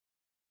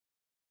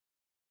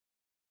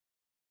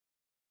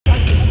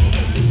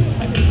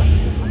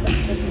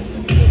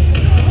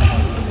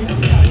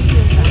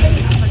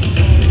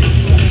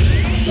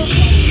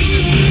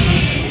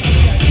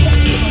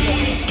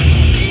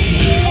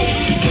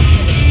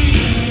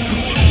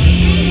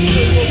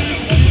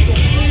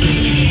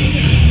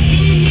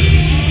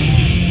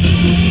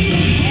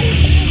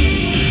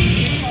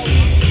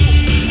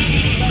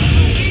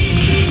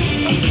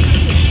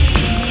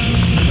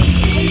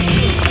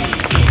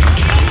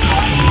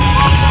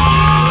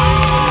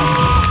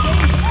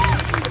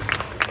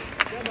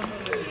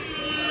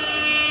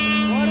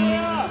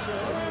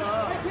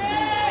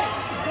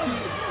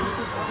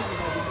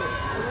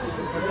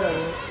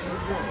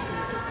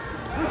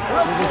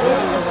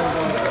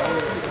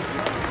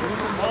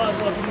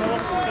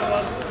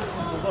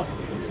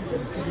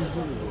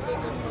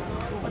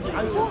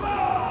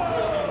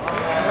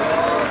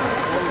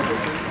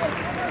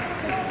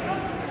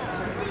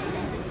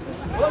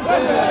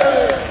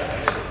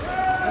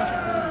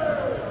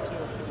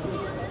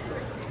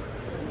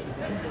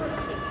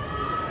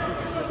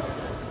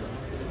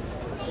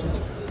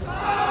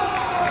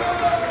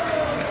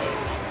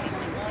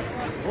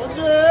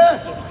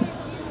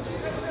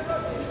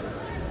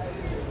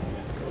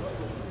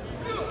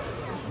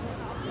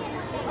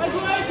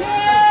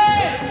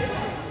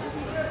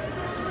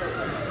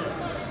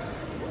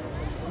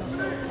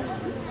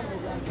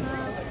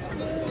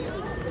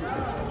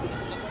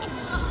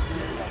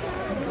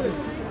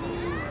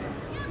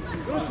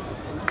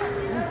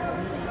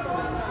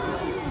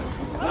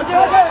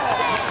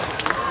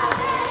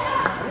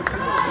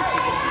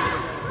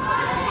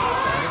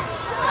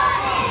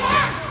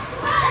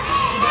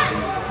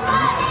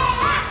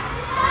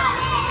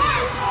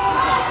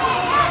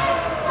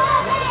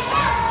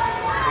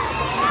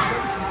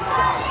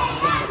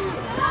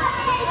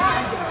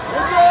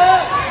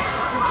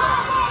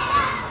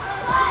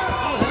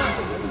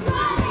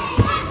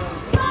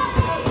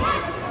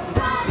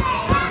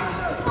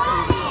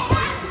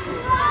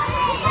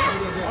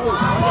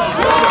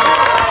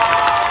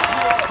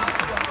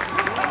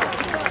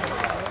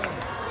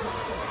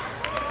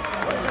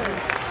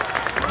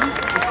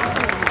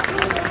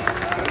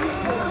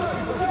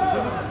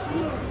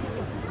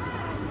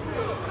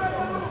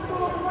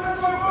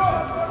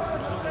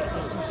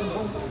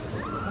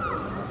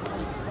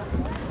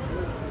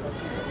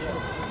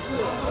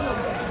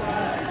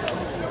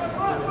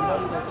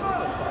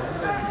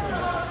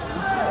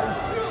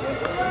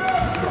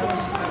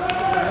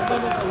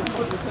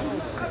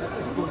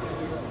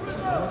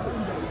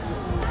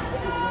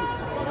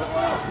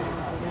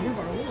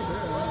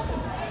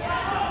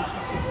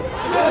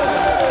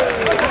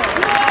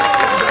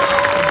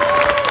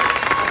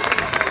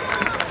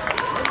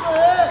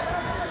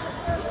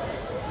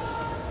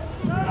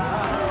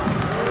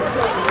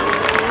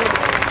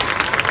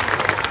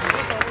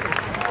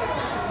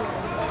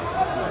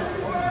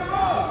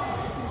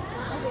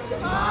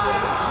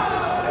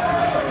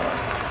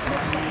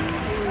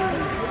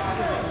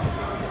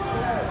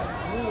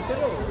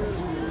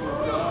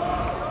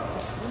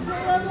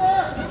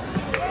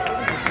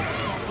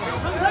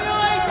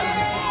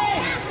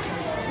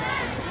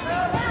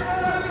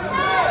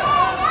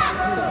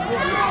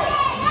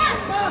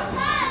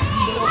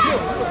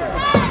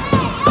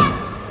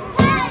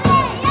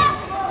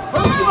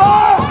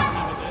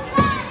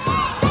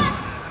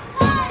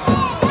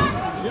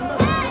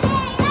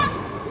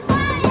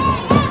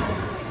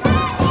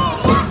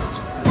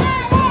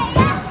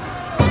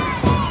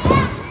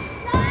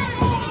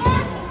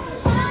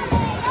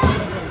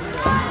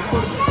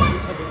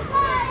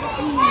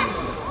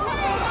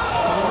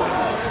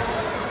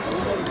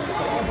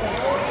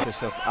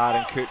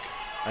Cook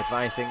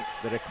advising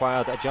the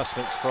required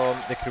adjustments from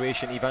the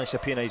Croatian Ivan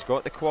Šapina. He's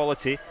got the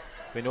quality,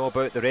 we know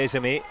about the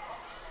resume.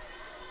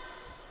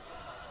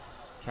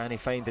 Can he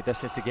find the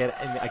distance to get it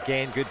in?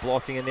 Again, good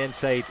blocking in the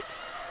inside.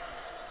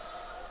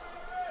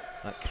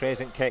 That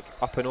crescent kick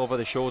up and over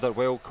the shoulder,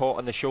 well caught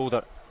on the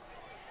shoulder.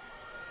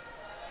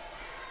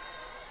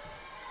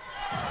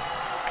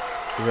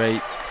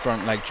 Great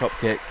front leg chop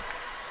kick.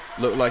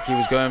 Looked like he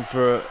was going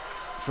for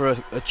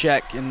a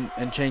check and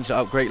changed it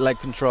up. Great leg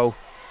control.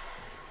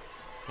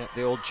 Yep,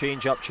 the old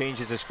change up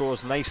changes the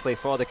scores nicely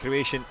for the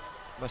Croatian.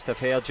 Must have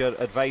heard your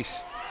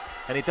advice,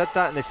 and he did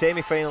that in the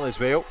semi-final as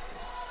well.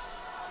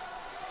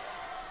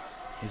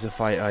 He's a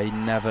fighter, he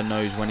never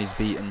knows when he's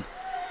beaten.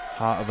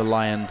 Heart of a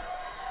lion.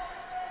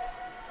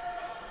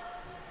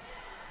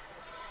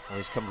 Well,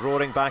 he's come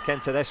roaring back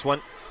into this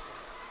one.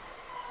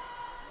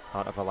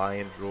 Heart of a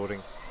lion,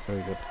 roaring.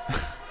 Very good.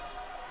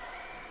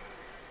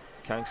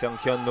 Kang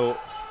Seung-kyun though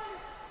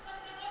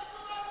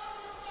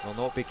will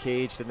not be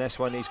caged in this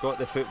one. He's got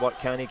the footwork,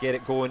 can he get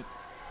it going?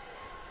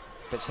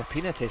 But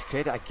Šapina, to his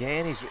credit,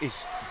 again,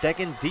 he's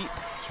digging deep.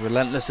 It's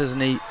relentless, isn't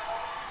he?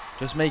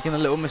 Just making a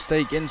little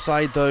mistake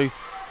inside though.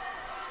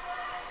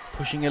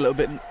 Pushing a little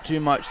bit too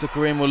much, the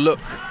Korean will look.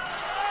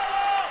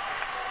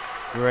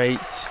 Great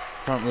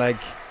front leg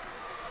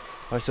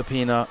by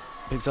Šapina,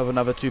 picks up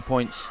another 2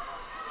 points.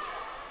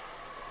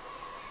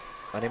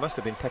 And he must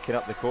have been picking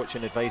up the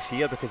coaching advice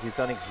here, because he's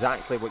done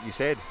exactly what you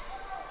said.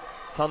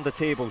 Turned the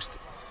tables,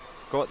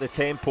 got the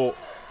tempo.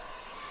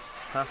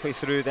 Halfway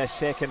through this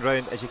second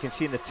round, as you can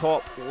see in the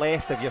top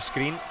left of your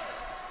screen,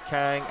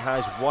 Kang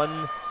has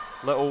one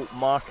little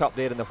mark up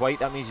there in the white.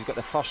 That means he's got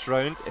the first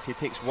round. If he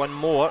takes one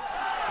more,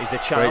 he's the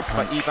champ.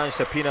 But Ivan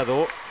Šapina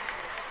though,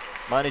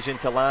 managing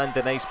to land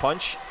the nice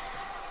punch.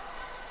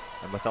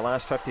 And with the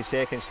last 50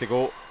 seconds to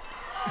go,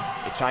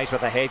 he tries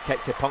with a head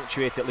kick to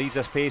punctuate it. Leaves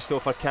a space though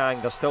for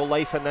Kang. There's still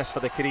life in this for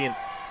the Korean.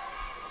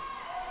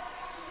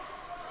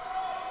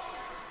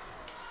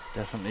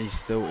 Definitely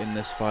still in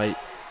this fight.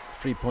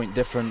 3 point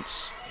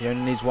difference. He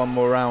only needs one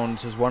more round.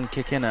 There's one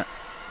kick in it.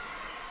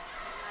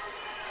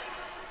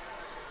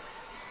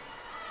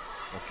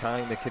 Well,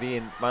 Kang, the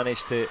Korean,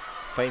 managed to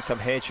find some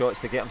headshots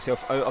to get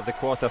himself out of the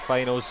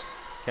quarter-finals.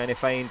 Can he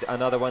find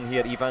another one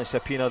here? Ivan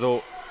Sapina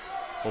though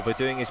will be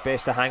doing his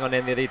best to hang on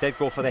in there. They did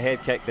go for the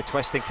head kick. The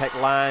twisting kick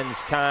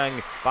lands.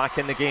 Kang back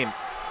in the game.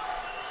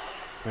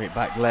 Great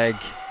back leg.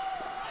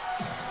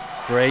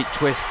 Great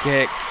twist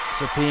kick.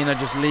 Sapina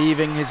just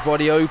leaving his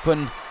body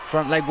open.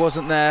 Front leg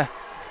wasn't there.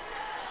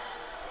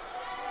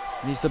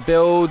 Needs to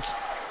build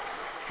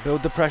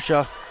the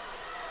pressure.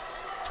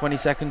 20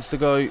 seconds to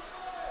go.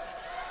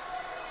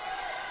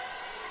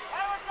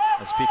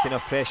 And speaking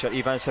of pressure,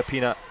 Ivan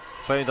Sapina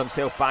found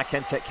himself back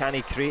into it. Can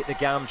he create the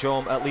gam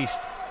jom at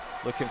least?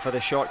 Looking for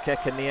the short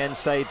kick in the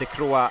inside. The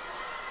Croat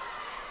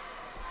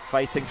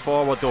fighting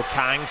forward though.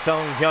 Kang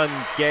Sung-hyun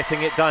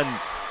getting it done.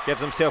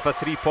 Gives himself a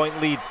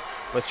 3-point lead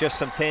with just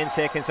some 10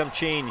 seconds some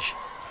change.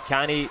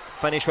 Can he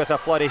finish with a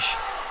flourish?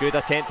 Good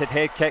attempted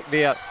head kick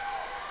there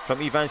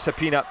from Ivan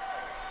Sapina.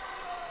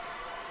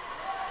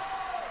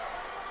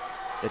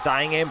 The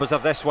dying embers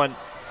of this one.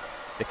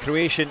 The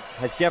Croatian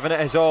has given it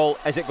his all.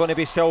 Is it going to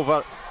be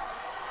silver?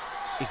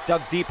 He's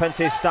dug deep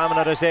into his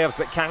stamina reserves,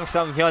 but Kang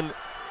Sung-hyun,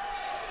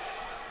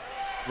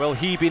 will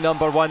he be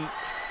number one?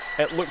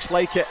 It looks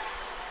like it.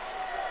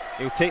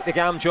 He'll take the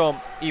gam jom.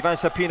 Ivan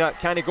Sapina,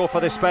 can he go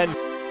for the spin?